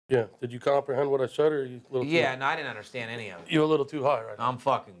Yeah. Did you comprehend what I said, or are you a little? Yeah, no, I didn't understand any of it. You're a little too high right now. I'm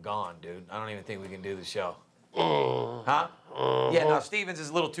fucking gone, dude. I don't even think we can do the show. Huh? Yeah, no, Stevens is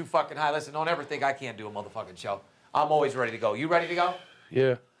a little too fucking high. Listen, don't ever think I can't do a motherfucking show. I'm always ready to go. You ready to go?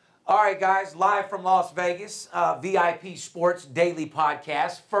 Yeah. All right, guys, live from Las Vegas, VIP Sports Daily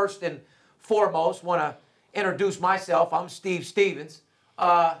Podcast. First and foremost, want to introduce myself. I'm Steve Stevens.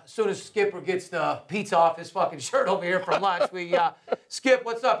 As soon as Skipper gets the pizza off his fucking shirt over here from lunch, we, Skip,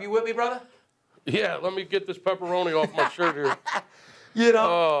 what's up? You with me, brother? Yeah, let me get this pepperoni off my shirt here. You know?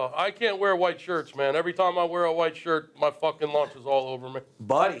 Oh, I can't wear white shirts, man. Every time I wear a white shirt, my fucking lunch is all over me.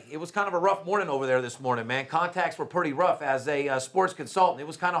 Buddy, it was kind of a rough morning over there this morning, man. Contacts were pretty rough as a sports consultant. It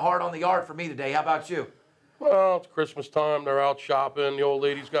was kind of hard on the yard for me today. How about you? Well, it's Christmas time. They're out shopping. The old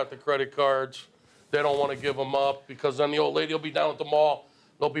lady's got the credit cards. They don't want to give them up because then the old lady will be down at the mall.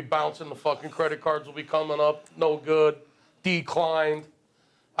 They'll be bouncing. The fucking credit cards will be coming up. No good. Declined.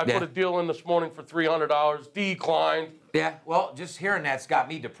 I put a deal in this morning for $300. Declined. Yeah, well, just hearing that's got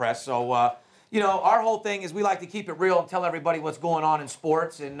me depressed. So, you know, our whole thing is we like to keep it real and tell everybody what's going on in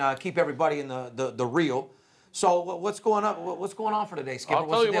sports and keep everybody in the real. So what's going on? What's going on for today, Skipper? I'll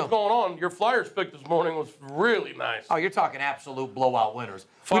tell you what's going on. Your Flyers pick this morning was really nice. Oh, you're talking absolute blowout winners.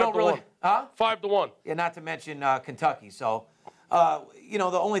 5 to 1. Huh? 5 to 1. Yeah, not to mention Kentucky. So, you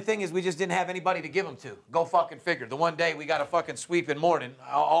know, the only thing is we just didn't have anybody to give them to. Go fucking figure. The one day we got a fucking sweep in morning,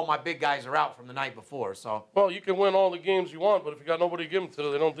 all my big guys are out from the night before. So. Well, you can win all the games you want, but if you got nobody to give them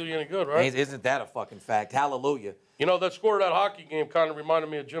to, they don't do you any good, right? Isn't that a fucking fact? Hallelujah. You know, that score of that hockey game kind of reminded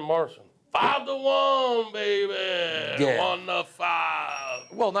me of Jim Morrison. 5 to 1, baby. Yeah. 1 to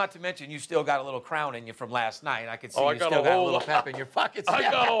 5. Well, not to mention you still got a little crown in you from last night. I could see you got still a got a whole little lot. pep in your pockets. I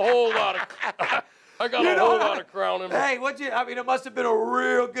got a whole lot of. I got a whole lot of crown in me. Hey, I mean, it must have been a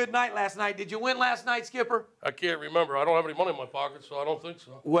real good night last night. Did you win last night, Skipper? I can't remember. I don't have any money in my pocket, so I don't think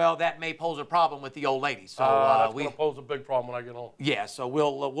so. Well, that may pose a problem with the old lady. So that's going to pose a big problem when I get home. Yeah, so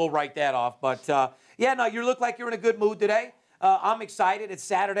we'll write that off. But yeah, no, you look like you're in a good mood today. I'm excited. It's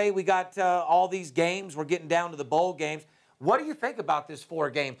Saturday. We got all these games. We're getting down to the bowl games. What do you think about this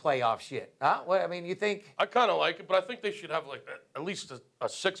 4-game playoff shit? Huh? What, I mean, you think? I kind of like it, but I think they should have like at least a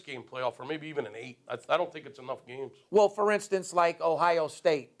 6-game playoff or maybe even an 8. I don't think it's enough games. Well, for instance, like Ohio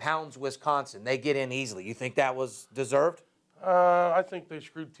State pounds Wisconsin. They get in easily. You think that was deserved? I think they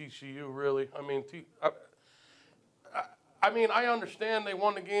screwed TCU, really. I mean, I understand they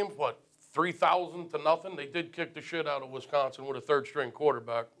won the game, 3,000 to nothing. They did kick the shit out of Wisconsin with a third-string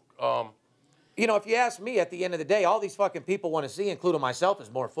quarterback. You know, if you ask me, at the end of the day, all these fucking people want to see, including myself,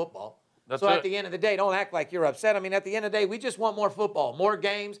 is more football. That's so it. At the end of the day, don't act like you're upset. I mean, at the end of the day, we just want more football, more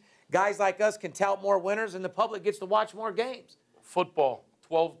games. Guys like us can tout more winners, and the public gets to watch more games. Football,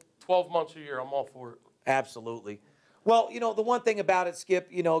 12 months a year. I'm all for it. Absolutely. Well, you know, the one thing about it, Skip,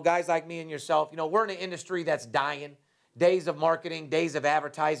 you know, guys like me and yourself, you know, we're in an industry that's dying. Days of marketing, days of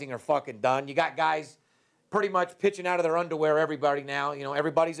advertising are fucking done. You got guys pretty much pitching out of their underwear, everybody now. You know,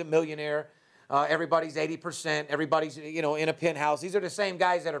 everybody's a millionaire. Everybody's 80%. Everybody's, you know, in a penthouse. These are the same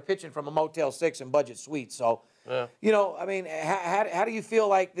guys that are pitching from a Motel 6 and budget suites. So, you know, I mean, how do you feel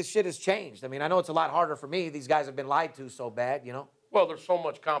like this shit has changed? I mean, I know it's a lot harder for me. These guys have been lied to so bad, you know. Well, there's so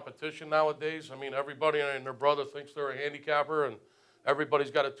much competition nowadays. I mean, everybody and their brother thinks they're a handicapper, and everybody's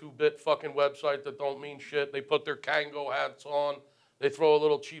got a 2-bit fucking website that don't mean shit. They put their Kango hats on. They throw a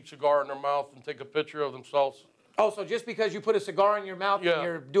little cheap cigar in their mouth and take a picture of themselves. Oh, so just because you put a cigar in your mouth and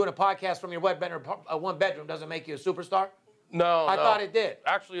you're doing a podcast from your one bedroom doesn't make you a superstar? No, I thought it did.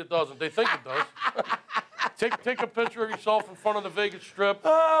 Actually, it doesn't. They think it does. Take a picture of yourself in front of the Vegas Strip.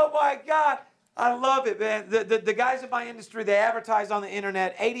 Oh, my God. I love it, man. The guys in my industry, they advertise on the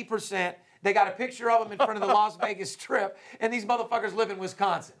internet, 80%. They got a picture of them in front of the Las Vegas Strip, and these motherfuckers live in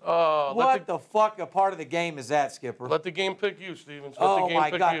Wisconsin. What the fuck a part of the game is that, Skipper? Let the game pick you, Stevens. Let the game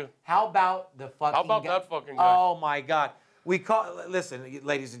pick you. How about the fucking How about that fucking guy? Oh, my God. Listen,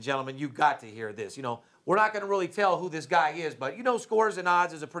 ladies and gentlemen, you got to hear this. You know, we're not going to really tell who this guy is, but you know Scores and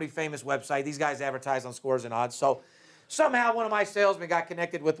Odds is a pretty famous website. These guys advertise on Scores and Odds. So somehow one of my salesmen got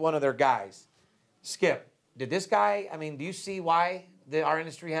connected with one of their guys. Skip, did this guy, I mean, do you see why our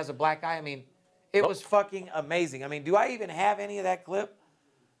industry has a black guy? I mean, it was fucking amazing. I mean, do I even have any of that clip?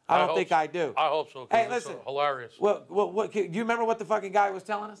 I don't think I do. I hope so. Hey, listen. Hilarious. Do you remember what the fucking guy was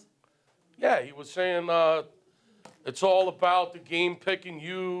telling us? Yeah, he was saying it's all about the game picking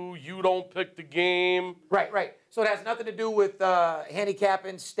you. You don't pick the game. Right. So it has nothing to do with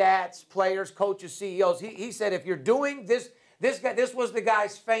handicapping, stats, players, coaches, CEOs. He said if you're doing this was the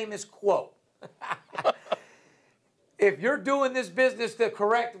guy's famous quote. If you're doing this business the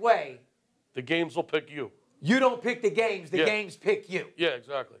correct way, the games will pick you. You don't pick the games. The Yeah. games pick you. Yeah,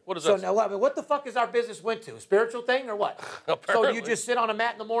 exactly. What is So that? now, I mean, what the fuck is our business went to? A spiritual thing or what? So do Apparently. you just sit on a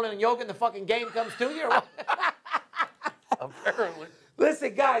mat in the morning and yoga and the fucking game comes to you or what? Apparently.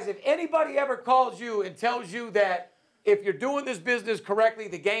 Listen, guys, if anybody ever calls you and tells you that if you're doing this business correctly,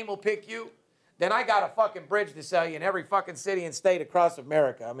 the game will pick you, then I got a fucking bridge to sell you in every fucking city and state across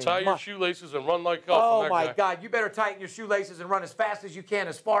America. I mean, Tie your shoelaces and run like hell oh from that my guy. God, you better tighten your shoelaces and run as fast as you can,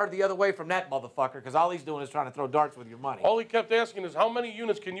 as far the other way from that motherfucker, because all he's doing is trying to throw darts with your money. All he kept asking is, how many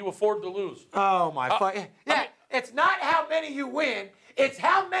units can you afford to lose? Oh my fuck. Yeah, it's not how many you win, it's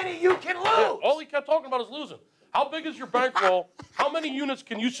how many you can lose. Yeah, all he kept talking about is losing. How big is your bankroll? How many units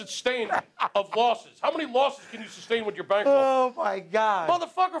can you sustain of losses? How many losses can you sustain with your bankroll? Oh my God.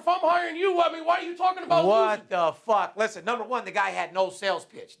 Motherfucker, if I'm hiring you, I mean, why are you talking about losing? What the fuck? Listen, number one, the guy had no sales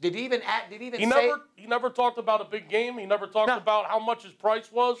pitch. Did he even say? He never talked about a big game. He never talked about how much his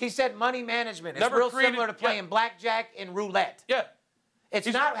price was. He said money management. It's Never real created- similar to playing blackjack and roulette. Yeah. It's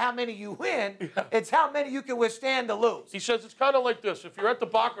not how many you win, it's how many you can withstand to lose. He says it's kind of like this. If you're at the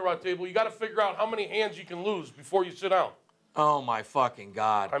baccarat table, you got to figure out how many hands you can lose before you sit down. Oh my fucking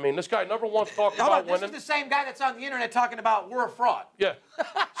God. I mean, this guy never once talked Hold about on, this winning. is the same guy that's on the internet talking about we're a fraud. Yeah.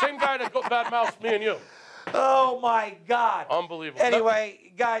 Same guy that badmouths me and you. Oh my God. Unbelievable.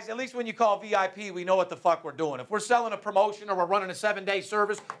 Anyway, guys, at least when you call VIP, we know what the fuck we're doing. If we're selling a promotion or we're running a 7-day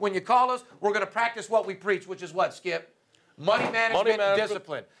service, when you call us, we're going to practice what we preach, which is what, Skip? Money management and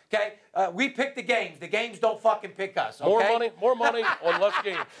discipline. Okay? We pick the games. The games don't fucking pick us. Okay? More money on less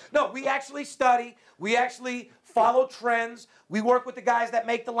games. No, we actually study. We actually follow trends. We work with the guys that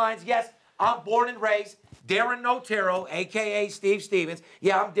make the lines. Yes, I'm born and raised Darren Notero, a.k.a. Steve Stevens.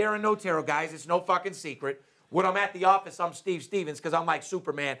 Yeah, I'm Darren Notero, guys. It's no fucking secret. When I'm at the office, I'm Steve Stevens because I'm like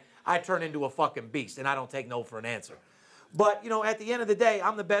Superman. I turn into a fucking beast, and I don't take no for an answer. But, you know, at the end of the day,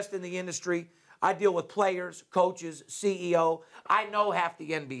 I'm the best in the industry. I deal with players, coaches, CEO. I know half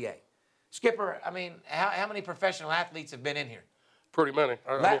the NBA. Skipper, I mean, how many professional athletes have been in here? Pretty many.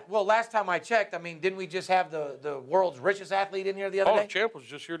 Well, last time I checked, I mean, didn't we just have the world's richest athlete in here the other day? Champ was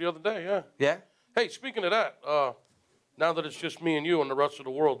just here the other day, yeah. Yeah? Hey, speaking of that, now that it's just me and you and the rest of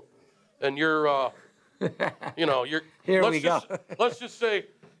the world, and you're, you know, you're... Here we go. Let's just say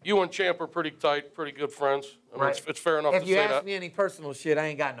you and Champ are pretty tight, pretty good friends. I mean, Right. it's fair enough If to you say ask that. me any personal shit, I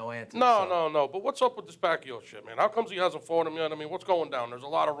ain't got no answer. No. But what's up with this Pacquiao shit, man? How comes he hasn't fought him yet? I mean, what's going down? There's a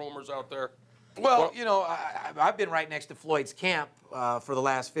lot of rumors out there. Well, you know, I've been right next to Floyd's camp for the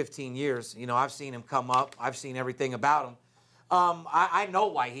last 15 years. You know, I've seen him come up. I've seen everything about him. I know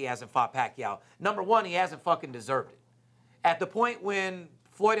why he hasn't fought Pacquiao. Number one, he hasn't fucking deserved it. At the point when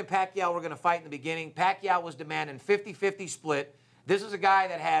Floyd and Pacquiao were going to fight in the beginning, Pacquiao was demanding 50-50 split. This is a guy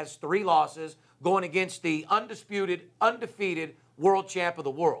that has 3 losses going against the undisputed, undefeated world champ of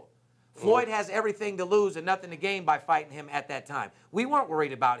the world. Floyd has everything to lose and nothing to gain by fighting him at that time. We weren't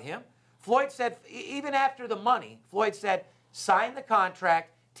worried about him. Floyd said, even after the money, Floyd said, sign the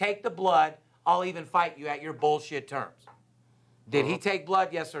contract, take the blood, I'll even fight you at your bullshit terms. Did he take blood,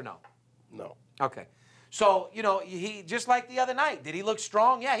 yes or no? No. Okay. So, you know, he just like the other night, did he look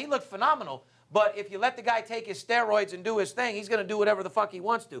strong? Yeah, he looked phenomenal. But if you let the guy take his steroids and do his thing, he's going to do whatever the fuck he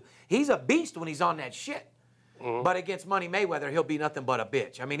wants to. He's a beast when he's on that shit. But against Money Mayweather, he'll be nothing but a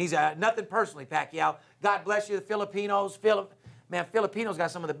bitch. I mean, he's nothing personally, Pacquiao. God bless you, the Filipinos. Man, Filipinos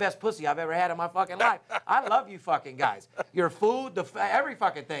got some of the best pussy I've ever had in my fucking life. I love you fucking guys. Your food, every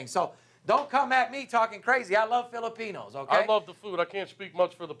fucking thing. So don't come at me talking crazy. I love Filipinos, okay? I love the food. I can't speak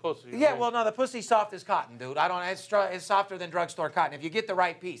much for the pussy. Yeah, well, no, the pussy's soft as cotton, dude. It's softer than drugstore cotton if you get the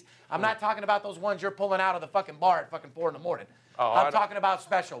right piece. I'm not talking about those ones you're pulling out of the fucking bar at fucking 4 in the morning. I'm talking about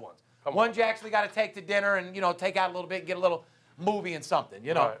special ones. Ones you actually got to take to dinner and, you know, take out a little bit and get a little movie and something,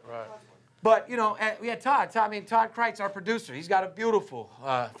 you know. Right. But, you know, we had Todd. I mean, Todd Kreitz, our producer. He's got a beautiful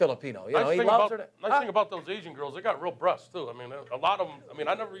Filipino. You know, he loves her. Nice thing about those Asian girls, they got real breasts, too. I mean, a lot of them, I mean,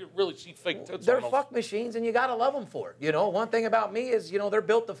 I never really see fake tits They're on those. fuck machines, and you got to love them for it. You know, one thing about me is, you know, they're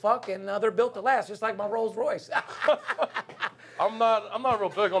built to fuck, and they're built to last, just like my Rolls Royce. I'm not real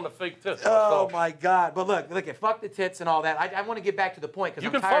big on the fake tits. Oh, so. my God. But look, at fuck the tits and all that. I want to get back to the point, because You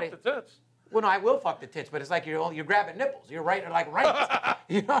I'm can tired fuck the tits. Well, no, I will fuck the tits, but it's like you're grabbing nipples. You're right, like right.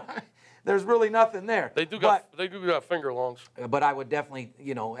 You know, there's really nothing there. They do got finger longs. But I would definitely,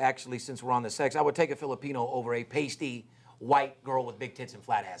 you know, actually, since we're on the sex, I would take a Filipino over a pasty white girl with big tits and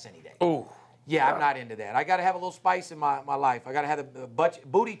flat ass any day. Ooh. Yeah, I'm not into that. I got to have a little spice in my life. I got to have the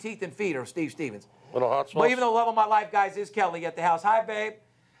booty, teeth, and feet of Steve Stevens. Little hot sauce. But even though love of my life, guys, is Kelly at the house. Hi, babe.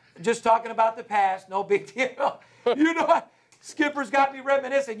 Just talking about the past. No big deal. You know what? Skipper's got me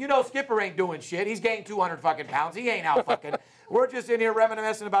reminiscing. You know Skipper ain't doing shit. He's gained 200 fucking pounds. He ain't out fucking. We're just in here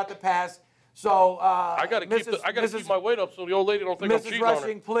reminiscing about the past. So I got to keep my weight up so the old lady don't think I'm Mrs. cheating on her.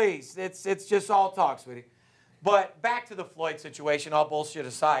 Rushing, please. It's just all talk, sweetie. But back to the Floyd situation, all bullshit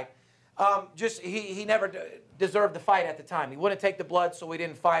aside. He never deserved the fight at the time. He wouldn't take the blood, so we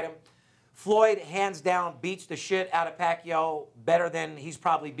didn't fight him. Floyd, hands down, beats the shit out of Pacquiao better than he's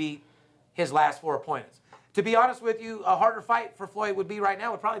probably beat his last 4 opponents. To be honest with you, a harder fight for Floyd would be right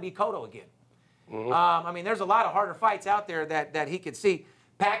now would probably be Cotto again. I mean, there's a lot of harder fights out there that he could see.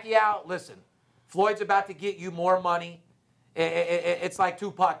 Pacquiao, listen, Floyd's about to get you more money. It's like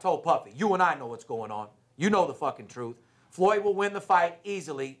Tupac told Puffy. You and I know what's going on. You know the fucking truth. Floyd will win the fight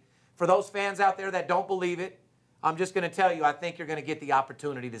easily. For those fans out there that don't believe it, I'm just going to tell you, I think you're going to get the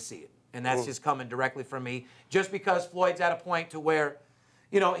opportunity to see it. And that's just coming directly from me. Just because Floyd's at a point to where,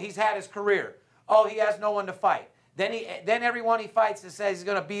 you know, he's had his career. Oh, he has no one to fight. Then everyone he fights says he's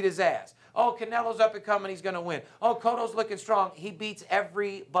going to beat his ass. Oh, Canelo's up and coming, he's going to win. Oh, Cotto's looking strong. He beats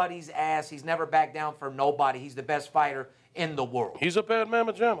everybody's ass. He's never backed down for nobody. He's the best fighter in the world. He's a bad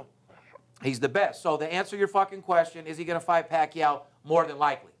mamma jamma. He's the best. So to answer your fucking question, is he going to fight Pacquiao? More than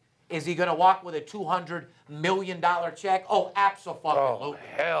likely. Is he going to walk with a $200 million check? Oh, absolutely. Oh,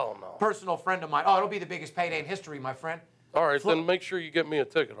 hell no. Personal friend of mine. Oh, it'll be the biggest payday in history, my friend. All right, then make sure you get me a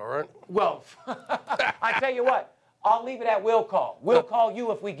ticket, all right? Well, I tell you what, I'll leave it at will call. We'll call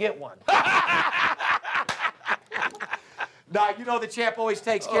you if we get one. Nah, you know the champ always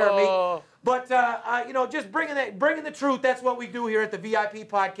takes care of me. But, you know, just bringing the truth, that's what we do here at the VIP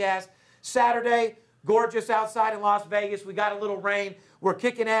podcast. Saturday, gorgeous outside in Las Vegas. We got a little rain. We're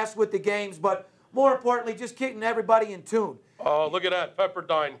kicking ass with the games, but more importantly, just keeping everybody in tune. Oh, look at that.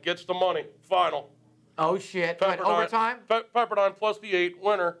 Pepperdine gets the money. Final. Oh, shit. Went overtime? Pepperdine plus the 8.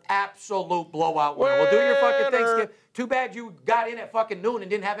 Winner. Absolute blowout winner. Well, do your fucking thing, Skip. Too bad you got in at fucking noon and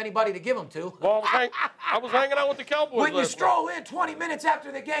didn't have anybody to give them to. Well, I was hanging out with the Cowboys When you stroll in 20 minutes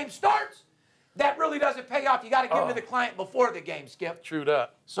after the game starts, that really doesn't pay off. You got to give them to the client before the game, Skip. True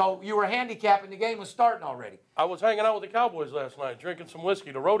that. So you were handicapping. The game was starting already. I was hanging out with the Cowboys last night, drinking some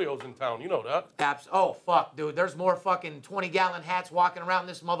whiskey. The rodeo's in town. You know that. Oh, fuck, dude. There's more fucking 20-gallon hats walking around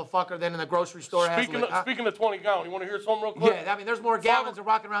this motherfucker than in the grocery store. Speaking of 20-gallon, you want to hear something real quick? Yeah, I mean, there's more gallons are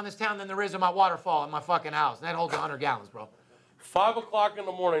walking around this town than there is in my waterfall in my fucking house. And that holds 100 gallons, bro. 5 o'clock in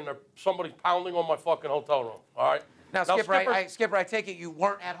the morning, somebody's pounding on my fucking hotel room. All right? Now, Skipper, I take it you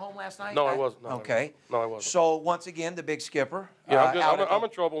weren't at home last night? No, I wasn't. No, okay. No, I wasn't. So, once again, the big Skipper. Yeah, I'm in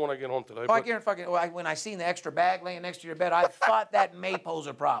trouble when I get home today. Oh, I guarantee when I seen the extra bag laying next to your bed, I thought that may pose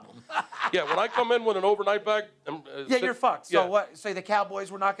a problem. Yeah, when I come in with an overnight bag. You're fucked. So what? Say the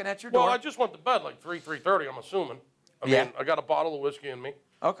Cowboys were knocking at your door? Well, I just went to bed like 3:30, I'm assuming. I mean, I got a bottle of whiskey in me.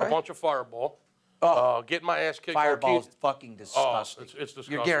 Okay. A bunch of Fireball. Getting my ass kicked. Fireball's fucking disgusting. It's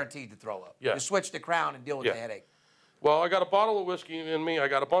disgusting. You're guaranteed to throw up. Yeah. You switch to Crown and deal with the headache. Well, I got a bottle of whiskey in me. I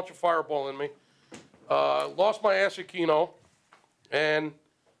got a bunch of Fireball in me. Lost my ass at Keno. And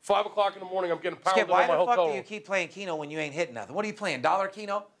 5 o'clock in the morning, I'm getting pounded Skip, why on my the hotel fuck room. do you keep playing Keno when you ain't hitting nothing? What are you playing, dollar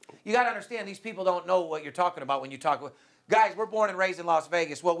Keno? You got to understand, these people don't know what you're talking about when you talk about. Guys, we're born and raised in Las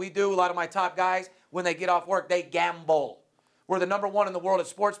Vegas. What we do, a lot of my top guys, when they get off work, they gamble. We're the #1 in the world at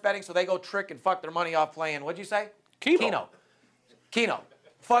sports betting, so they go trick and fuck their money off playing. What'd you say? Keno. Keno.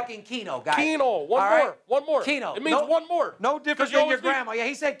 Fucking Keno, guys. Keno. One more. Keno. It means one more. No different than your grandma. Yeah,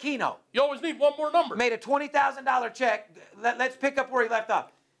 he said Keno. You always need one more number. Made a $20,000 check. Let's pick up where he left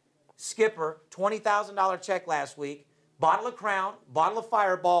off. Skipper, $20,000 check last week. Bottle of Crown, bottle of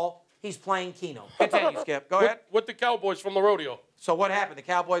Fireball. He's playing Keno. Continue, Skip. Go ahead. With the Cowboys from the rodeo. So what happened? The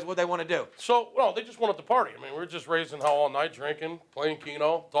Cowboys, what'd they want to do? So, well, they just wanted to party. I mean, we're just raising hell all night, drinking, playing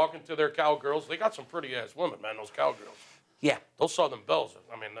Keno, talking to their cowgirls. They got some pretty-ass women, man, those cowgirls. Yeah. Those Southern Belles,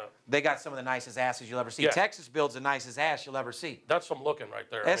 I mean. They got some of the nicest asses you'll ever see. Yeah. Texas builds the nicest ass you'll ever see. That's some looking right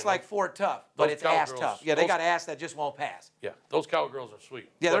there. That's like Ford Tough, but it's ass tough. Yeah, they got ass that just won't pass. Yeah, those cowgirls are sweet.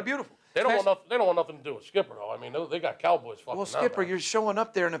 Yeah, they're beautiful. They don't want nothing to do with Skipper, though. I mean, they got Cowboys fucking. Well, Skipper, you're showing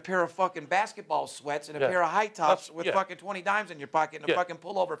up there in a pair of fucking basketball sweats and a pair of high tops with fucking 20 dimes in your pocket and a fucking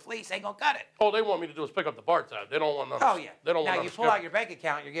pullover fleece. Ain't gonna cut it. All they want me to do is pick up the bar tab. They don't want nothing. Oh, yeah. They don't now, want you pull out your bank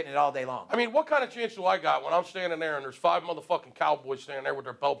account, you're getting it all day long. I mean, what kind of chance do I got when I'm standing there and there's 5 motherfucking Cowboys standing there with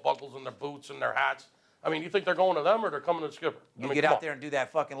their belt buckles and their boots and their hats? I mean, you think they're going to them or they're coming to the Skipper? You get out there and do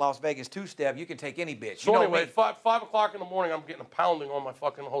that fucking Las Vegas two-step, you can take any bitch. So anyway, 5 o'clock in the morning, I'm getting a pounding on my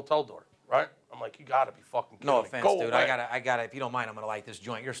fucking hotel door, right? I'm like, you gotta be fucking kidding me. No offense, Go dude. away. I gotta, if you don't mind, I'm gonna light this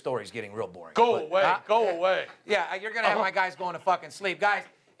joint. Your story's getting real boring. Go away. Yeah, you're gonna have my guys going to fucking sleep. Guys,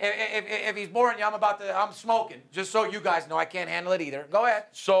 if he's boring you, I'm smoking. Just so you guys know, I can't handle it either. Go ahead.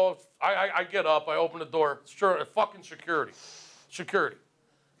 So I get up, I open the door. Sure, fucking security.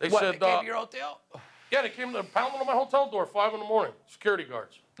 They said, they came to your hotel? Yeah, they came to pounding on my hotel door, 5 in the morning. Security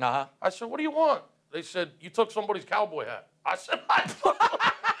guards. Uh-huh. I said, what do you want? They said, you took somebody's cowboy hat. I said,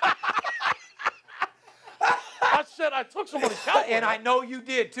 I took somebody's cowboy And hat. I know you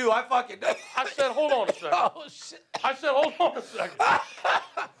did, too. I fucking know. I said, hold on a second. Oh, shit. I said, hold on a second.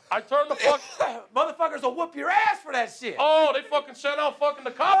 I turned the fuck. Motherfuckers will whoop your ass for that shit. Oh, they fucking sent out fucking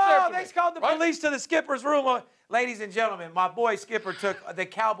the cops Oh, after me. they called the right? police to the skipper's room. Ladies and gentlemen, my boy Skipper took the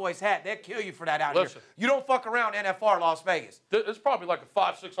Cowboys hat. They'll kill you for that out Listen. here. You don't fuck around NFR Las Vegas. It's probably like a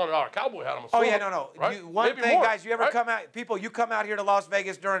 $500-$600 cowboy hat. I'm Oh, assuming, yeah, no. Right? One Maybe thing, more, guys, you ever right? come out, people, you come out here to Las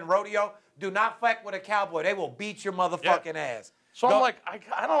Vegas during rodeo, do not fuck with a cowboy. They will beat your motherfucking ass. So Go- I'm like,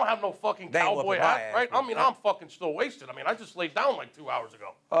 I don't have no fucking They ain't cowboy whooping my hat, ass, right? bro. I mean, I'm fucking still wasted. I mean, I just laid down like 2 hours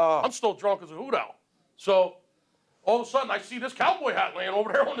ago. Oh. I'm still drunk as a hoot owl. So all of a sudden, I see this cowboy hat laying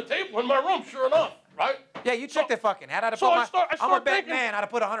over there on the table in my room, sure enough, right? Yeah, you took the fucking hat. I'd have so put I start I'm a thinking- bet man. I'd have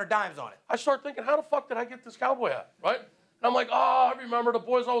put 100 dimes on it. I start thinking, how the fuck did I get this cowboy hat, right? And I'm like, oh, I remember the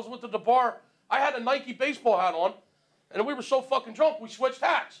boys I was with at the bar. I had a Nike baseball hat on, and we were so fucking drunk, we switched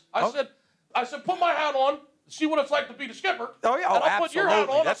hats. I said, put my hat on, see what it's like to be the skipper. Oh, yeah. Oh, and I'll put your hat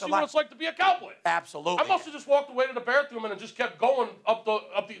absolutely. on, That's I'll a see lot. what it's like to be a cowboy. Absolutely. I must have just walked away to the bathroom and then just kept going up to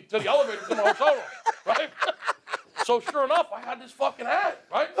the elevator to my hotel room, right? So sure enough, I had this fucking hat,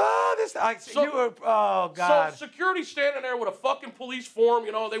 right? You were, oh, God. So security standing there with a fucking police form,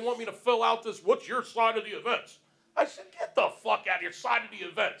 you know, they want me to fill out this, what's your side of the events? I said, get the fuck out of your side of the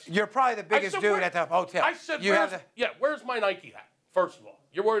events. You're probably the biggest said, dude where- at the hotel. I said, you have where's my Nike hat, first of all?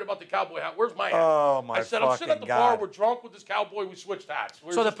 You're worried about the cowboy hat. Where's my hat? Oh, my I said, I'm sitting at fucking the bar. God. We're drunk with this cowboy. We switched hats.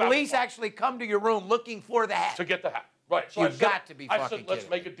 So the police actually come to your room looking for the hat. to get the hat. Right. So You've I said, got to be I fucking said, let's kidding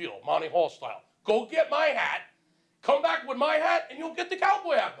make a deal, Monty Hall style. Go get my hat, come back with my hat, and you'll get the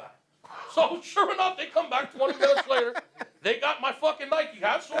cowboy hat back. So sure enough, they come back 20 minutes later. They got my fucking Nike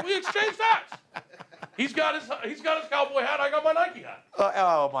hat, so we exchanged hats. He's got his cowboy hat. I got my Nike hat.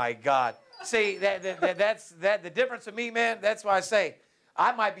 Oh my God! See that's the difference of me, man. That's why I say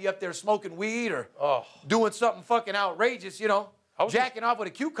I might be up there smoking weed or Oh. doing something fucking outrageous, you know, jacking off with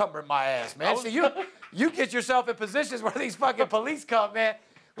a cucumber in my ass, man. See you get yourself in positions where these fucking police come, man.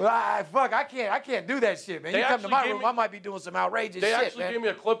 Well, I can't do that shit, man. They You come to my actually room, gave me- I might be doing some outrageous They shit, actually man. gave me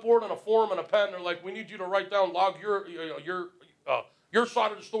a clipboard and a form and a pen. They're like, we need you to write down, log your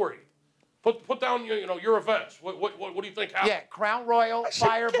side of the story. Put down your events. What do you think happened? Yeah, Crown Royal,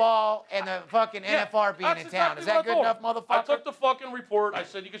 Fireball, and the fucking NFR being That's in town. exactly Is what I that good told enough, him. motherfucker? I took the fucking report. I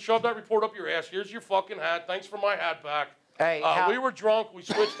said, you can shove that report up your ass. Here's your fucking hat. Thanks for my hat back. Hey, we were drunk. We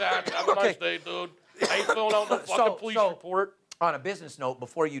switched hats. Have a nice day, dude. I ain't filling out no fucking police report. On a business note,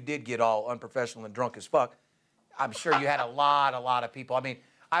 before you did get all unprofessional and drunk as fuck, I'm sure you had a lot of people. I mean,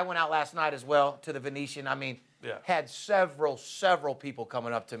 I went out last night as well to the Venetian. I mean, Yeah. had several people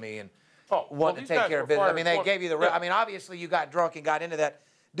coming up to me and wanting these to take guys care were of business. I firing mean, they squad- gave you the. Yeah. I mean, obviously you got drunk and got into that.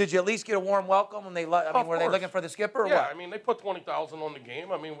 Did you at least get a warm welcome? And were they course. looking for the skipper or Yeah, what? I mean, they put 20,000 on the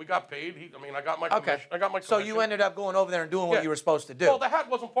game. I mean, we got paid. I got my Okay. commission. I got my So commission. you ended up going over there and doing what Yeah. you were supposed to do. Well, the hat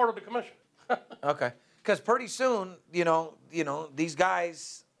wasn't part of the commission. Okay. Because pretty soon, these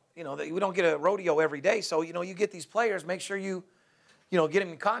guys, we don't get a rodeo every day. So, you get these players, make sure you get them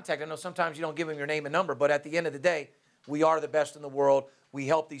in contact. I know sometimes you don't give them your name and number, but at the end of the day, we are the best in the world. We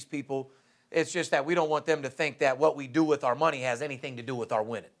help these people. It's just that we don't want them to think that what we do with our money has anything to do with our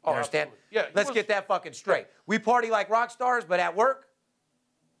winning. You Oh, understand? absolutely. Yeah, he Let's was- get that fucking straight. We party like rock stars, but at work,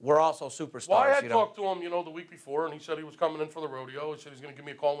 we're also superstars. Well, I had talked to him, the week before, and he said he was coming in for the rodeo. He said he's going to give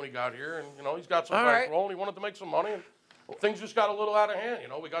me a call when he got here, and he's got some All right. bankroll, and he wanted to make some money, and things just got a little out of hand.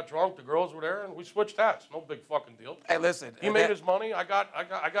 We got drunk, the girls were there, and we switched hats. No big fucking deal. Hey, listen. He made his money. I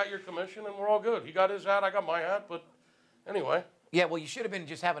got your commission, and we're all good. He got his hat, I got my hat, but anyway. Yeah, well, you should have been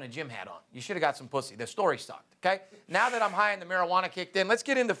just having a gym hat on. You should have got some pussy. The story sucked, okay? Now that I'm high and the marijuana kicked in, let's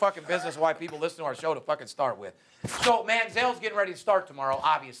get into fucking business why people listen to our show to fucking start with. So, Manziel's getting ready to start tomorrow,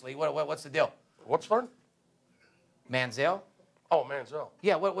 obviously. What's the deal? What's starting? Manziel? Oh, Manziel.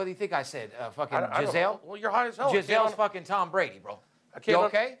 Yeah, what do you think I said? Fucking I don't Giselle? know. Well, you're high as hell. Giselle's fucking Tom Brady, bro. can't You un-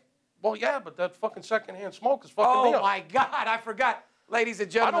 okay? Well, yeah, but that fucking secondhand smoke is fucking me Oh, up. my God, I forgot. Ladies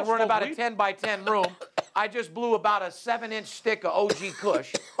and gentlemen, don't we're in smoke about a weed. 10 by 10 room. I just blew about a 7-inch stick of OG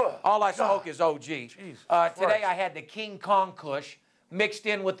Kush. All I smoke is OG. Today Christ. I had the King Kong Kush mixed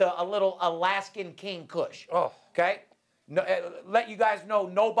in with a little Alaskan King Kush. Oh. Okay? No, let you guys know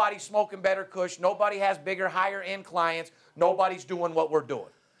nobody's smoking better Kush. Nobody has bigger, higher end clients. Nobody's doing what we're doing.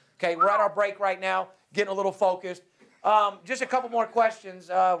 Okay, we're at our break right now, getting a little focused. Just a couple more questions,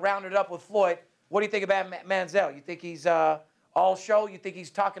 rounded up with Floyd. What do you think about Manziel? You think he's all show? You think he's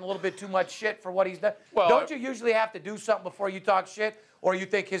talking a little bit too much shit for what he's done? Well, Don't you usually have to do something before you talk shit? or you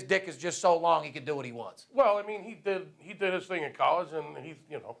think his dick is just so long he can do what he wants? Well, I mean, he did his thing in college, and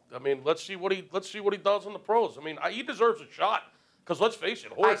I mean, let's see what he does in the pros. I mean, he deserves a shot. Because let's face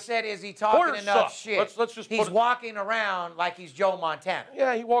it, I said, is he talking Hoyer enough sucks. shit? Let's just he's walking around like he's Joe Montana.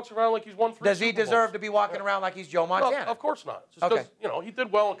 Yeah, he walks around like he's won 3 Does he Super Bowls. deserve to be walking around like he's Joe Montana? No, of course not. Just Okay. 'cause, he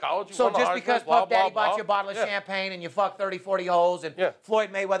did well in college. He So won the just Heisman, because blah, Puff Daddy blah, bought blah. you a bottle of champagne and you fuck 30, 40 holes and Yeah.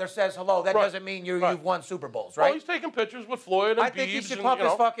 Floyd Mayweather says hello, that Right. doesn't mean Right. you've won Super Bowls, Well, right? he's taking pictures with Floyd and I think he Biebs should and, pump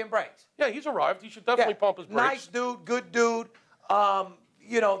his fucking brakes. Yeah, he's arrived. He should definitely pump his brakes. Nice dude, good dude.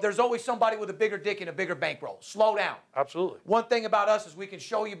 There's always somebody with a bigger dick and a bigger bankroll. Slow down. Absolutely. One thing about us is we can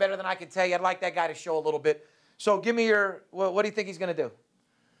show you better than I can tell you. I'd like that guy to show a little bit. So give me what do you think he's going to do?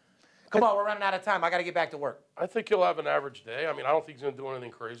 Come on, we're running out of time. I got to get back to work. I think he'll have an average day. I mean, I don't think he's going to do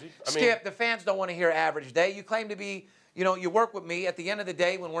anything crazy. Skip, the fans don't want to hear average day. You claim to be, you work with me. At the end of the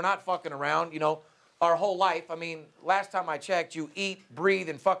day, when we're not fucking around, our whole life. I mean, last time I checked, you eat, breathe,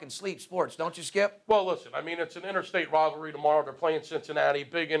 and fucking sleep sports, don't you, Skip? Well, listen, I mean, it's an interstate rivalry tomorrow. They're playing Cincinnati,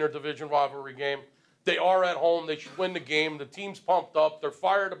 big interdivision rivalry game. They are at home. They should win the game. The team's pumped up. They're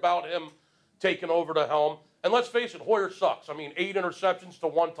fired about him taking over the helm. And let's face it, Hoyer sucks. I mean, 8 interceptions to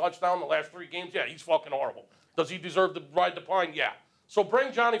 1 touchdown in the last 3 games. Yeah, he's fucking horrible. Does he deserve to ride the pine? Yeah. So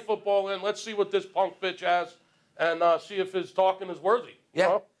bring Johnny Football in. Let's see what this punk bitch has and see if his talking is worthy.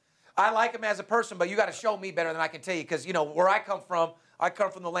 Yeah. I like him as a person, but you got to show me better than I can tell you because, where I come from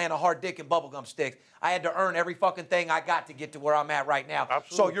the land of hard dick and bubblegum sticks. I had to earn every fucking thing I got to get to where I'm at right now.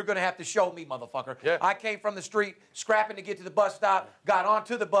 Absolutely. So you're going to have to show me, motherfucker. Yeah. I came from the street, scrapping to get to the bus stop, got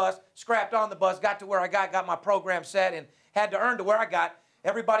onto the bus, scrapped on the bus, got to where I got my program set, and had to earn to where I got.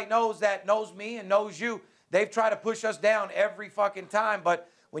 Everybody knows me and knows you. They've tried to push us down every fucking time, but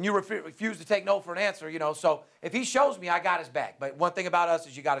when you refuse to take no for an answer, so if he shows me, I got his back. But one thing about us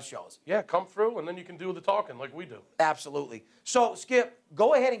is you got to show us. Yeah, come through, and then you can do the talking like we do. Absolutely. So, Skip,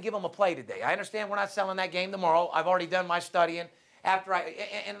 go ahead and give him a play today. I understand we're not selling that game tomorrow. I've already done my studying.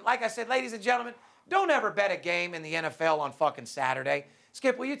 And like I said, ladies and gentlemen, don't ever bet a game in the NFL on fucking Saturday.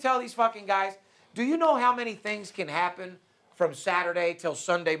 Skip, will you tell these fucking guys, do you know how many things can happen from Saturday till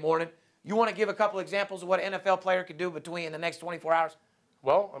Sunday morning? You want to give a couple examples of what an NFL player could do in the next 24 hours?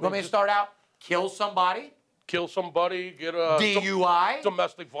 Well, I mean, Want me to start out? Kill somebody. Kill somebody, get a DUI.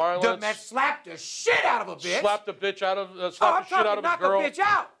 domestic violence. Slap the shit out of a bitch. Slap the bitch out of, I'm slap the shit talking out of knock a girl. a bitch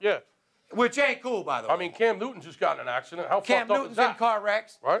out. Yeah. Which ain't cool, by the way. I mean, Cam Newton just got in an accident. How Cam fucked up Newton's is that? in car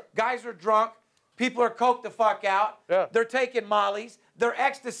wrecks. Right. Guys are drunk. People are coked the fuck out. Yeah. They're taking mollies. They're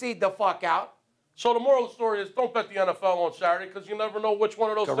ecstasied the fuck out. So the moral of the story is don't bet the NFL on Saturday because you never know which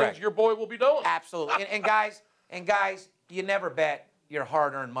one of those Correct. things your boy will be doing. Absolutely. and guys, you never bet your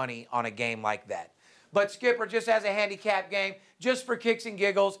hard-earned money on a game like that. But Skipper, just as a handicap game, just for kicks and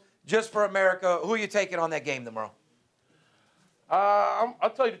giggles, just for America, who are you taking on that game tomorrow?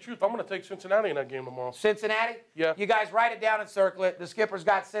 I'll tell you the truth. I'm going to take Cincinnati in that game tomorrow. Cincinnati? Yeah. You guys write it down and circle it. The Skipper's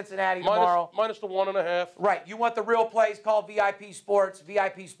got Cincinnati tomorrow. Minus the 1.5. Right. You want the real plays, call VIP Sports,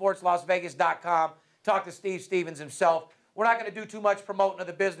 VIPSportsLasVegas.com. Talk to Steve Stevens himself. We're not going to do too much promoting of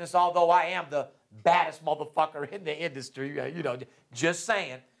the business, although I am the baddest motherfucker in the industry. Just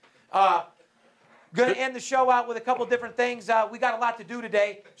saying. Going to end the show out with a couple different things. We got a lot to do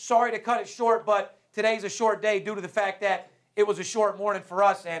today. Sorry to cut it short, but today's a short day due to the fact that it was a short morning for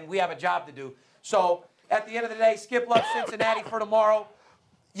us and we have a job to do. So at the end of the day, Skip loves Cincinnati for tomorrow.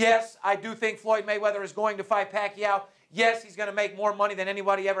 Yes, I do think Floyd Mayweather is going to fight Pacquiao. Yes, he's going to make more money than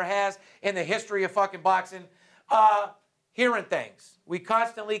anybody ever has in the history of fucking boxing. Hearing things. We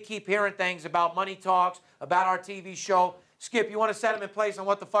constantly keep hearing things about money talks, about our TV show. Skip, you want to set them in place on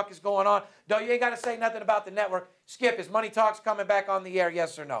what the fuck is going on? No, you ain't got to say nothing about the network. Skip, is Money Talks coming back on the air,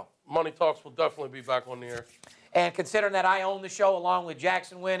 yes or no? Money Talks will definitely be back on the air. And considering that I own the show along with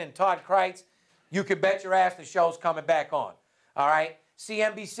Jackson Wynn and Todd Kreitz, you can bet your ass the show's coming back on. All right?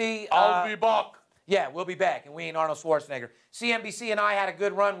 CNBC. I'll be back. Yeah, we'll be back, and we ain't Arnold Schwarzenegger. CNBC and I had a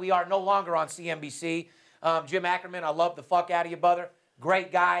good run. We are no longer on CNBC. Jim Ackerman, I love the fuck out of you, brother.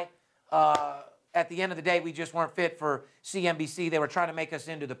 Great guy. At the end of the day, we just weren't fit for CNBC. They were trying to make us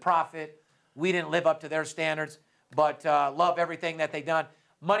into the profit. We didn't live up to their standards, but love everything that they've done.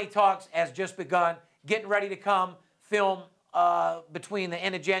 Money Talks has just begun. Getting ready to come. Film between the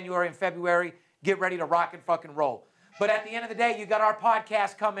end of January and February. Get ready to rock and fucking roll. But at the end of the day, you got our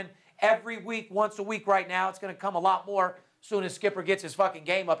podcast coming every week, once a week right now. It's going to come a lot more soon as Skipper gets his fucking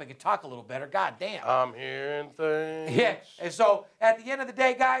game up and can talk a little better. God damn. I'm hearing things. Yeah. And so at the end of the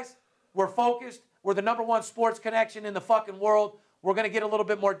day, guys, we're focused. We're the #1 sports connection in the fucking world. We're going to get a little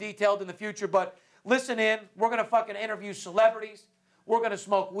bit more detailed in the future, but listen in. We're going to fucking interview celebrities. We're going to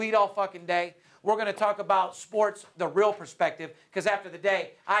smoke weed all fucking day. We're going to talk about sports, the real perspective, because after the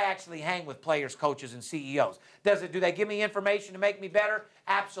day, I actually hang with players, coaches, and CEOs. Do they give me information to make me better?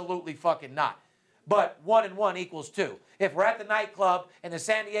 Absolutely fucking not. But 1 and 1 equals 2. If we're at the nightclub and the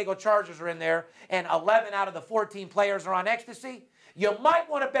San Diego Chargers are in there and 11 out of the 14 players are on ecstasy, you might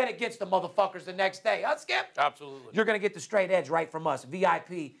want to bet against the motherfuckers the next day. Huh, Skip? Absolutely. You're going to get the straight edge right from us.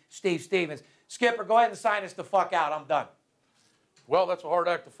 VIP Steve Stevens. Skipper, go ahead and sign us the fuck out. I'm done. Well, that's a hard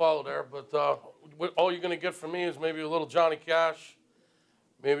act to follow there, but all you're going to get from me is maybe a little Johnny Cash,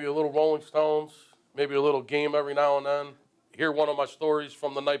 maybe a little Rolling Stones, maybe a little game every now and then. Hear one of my stories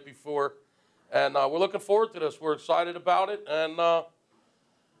from the night before. And we're looking forward to this. We're excited about it. And I'm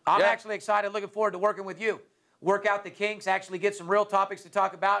actually excited, looking forward to working with you. Work out the kinks, actually get some real topics to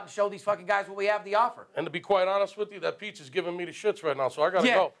talk about, and show these fucking guys what we have to offer. And to be quite honest with you, that peach is giving me the shits right now, so I got to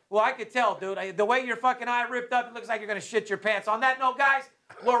go. Well, I could tell, dude. The way your fucking eye ripped up, it looks like you're going to shit your pants. On that note, guys,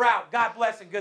 we're out. God bless and good.